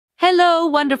Hello,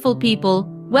 wonderful people.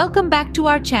 Welcome back to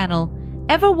our channel.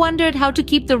 Ever wondered how to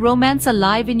keep the romance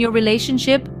alive in your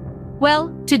relationship?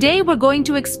 Well, today we're going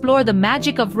to explore the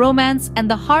magic of romance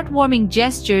and the heartwarming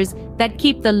gestures that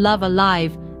keep the love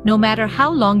alive, no matter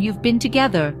how long you've been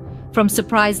together. From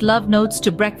surprise love notes to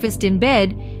breakfast in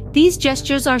bed, these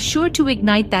gestures are sure to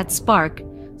ignite that spark.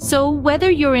 So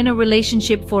whether you're in a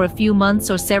relationship for a few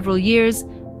months or several years,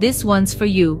 this one's for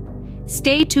you.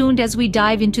 Stay tuned as we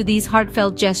dive into these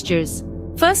heartfelt gestures.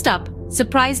 First up,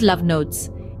 surprise love notes.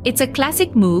 It's a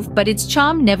classic move, but its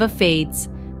charm never fades.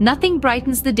 Nothing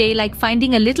brightens the day like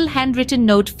finding a little handwritten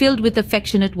note filled with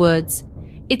affectionate words.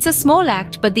 It's a small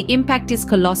act, but the impact is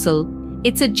colossal.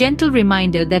 It's a gentle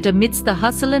reminder that amidst the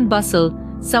hustle and bustle,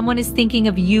 someone is thinking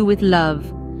of you with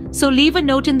love. So leave a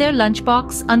note in their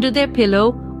lunchbox, under their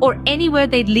pillow, or anywhere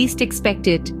they'd least expect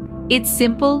it. It's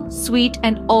simple, sweet,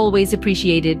 and always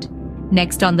appreciated.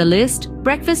 Next on the list,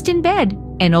 breakfast in bed.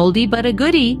 An oldie but a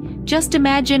goodie. Just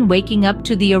imagine waking up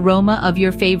to the aroma of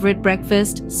your favorite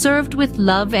breakfast, served with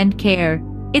love and care.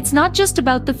 It's not just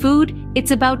about the food,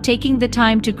 it's about taking the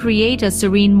time to create a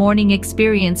serene morning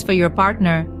experience for your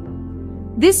partner.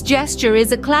 This gesture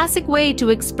is a classic way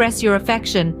to express your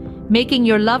affection, making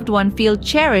your loved one feel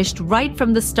cherished right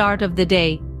from the start of the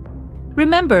day.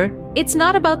 Remember, it's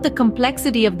not about the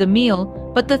complexity of the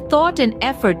meal, but the thought and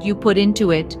effort you put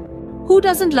into it. Who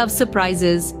doesn't love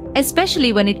surprises,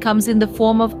 especially when it comes in the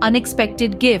form of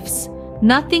unexpected gifts?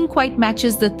 Nothing quite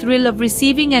matches the thrill of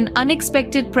receiving an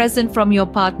unexpected present from your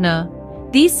partner.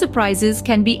 These surprises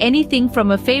can be anything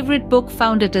from a favorite book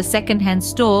found at a second-hand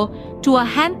store to a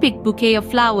hand-picked bouquet of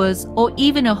flowers or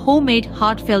even a homemade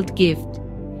heartfelt gift.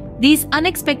 These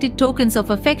unexpected tokens of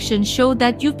affection show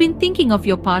that you've been thinking of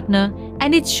your partner,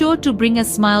 and it's sure to bring a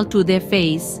smile to their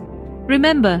face.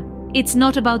 Remember, it's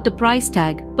not about the price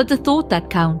tag, but the thought that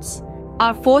counts.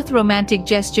 Our fourth romantic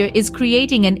gesture is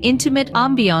creating an intimate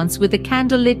ambiance with a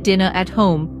candlelit dinner at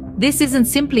home. This isn't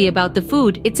simply about the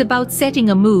food, it's about setting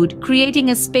a mood, creating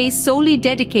a space solely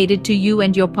dedicated to you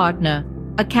and your partner.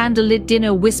 A candlelit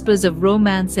dinner whispers of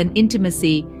romance and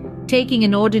intimacy, taking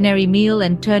an ordinary meal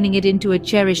and turning it into a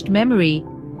cherished memory.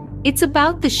 It's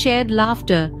about the shared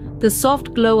laughter, the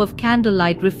soft glow of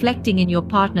candlelight reflecting in your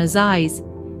partner's eyes,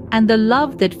 and the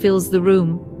love that fills the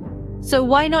room. So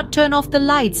why not turn off the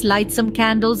lights, light some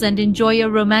candles, and enjoy a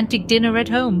romantic dinner at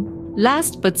home?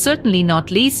 Last but certainly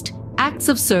not least, acts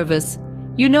of service.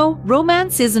 You know,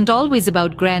 romance isn't always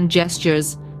about grand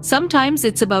gestures. Sometimes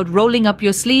it's about rolling up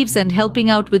your sleeves and helping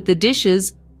out with the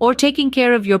dishes, or taking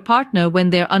care of your partner when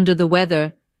they're under the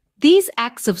weather. These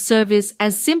acts of service,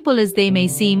 as simple as they may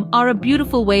seem, are a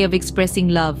beautiful way of expressing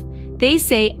love. They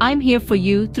say, "I'm here for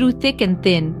you through thick and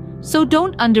thin." So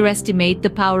don't underestimate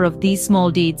the power of these small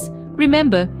deeds.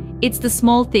 Remember, it's the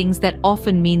small things that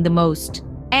often mean the most.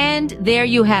 And there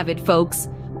you have it, folks.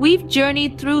 We've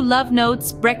journeyed through love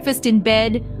notes, breakfast in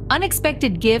bed,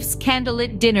 unexpected gifts,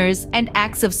 candlelit dinners, and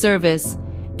acts of service.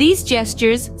 These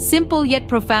gestures, simple yet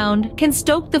profound, can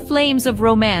stoke the flames of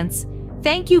romance.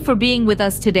 Thank you for being with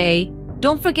us today.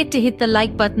 Don't forget to hit the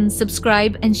like button,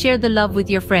 subscribe, and share the love with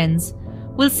your friends.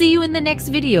 We'll see you in the next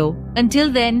video.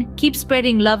 Until then, keep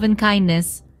spreading love and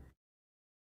kindness.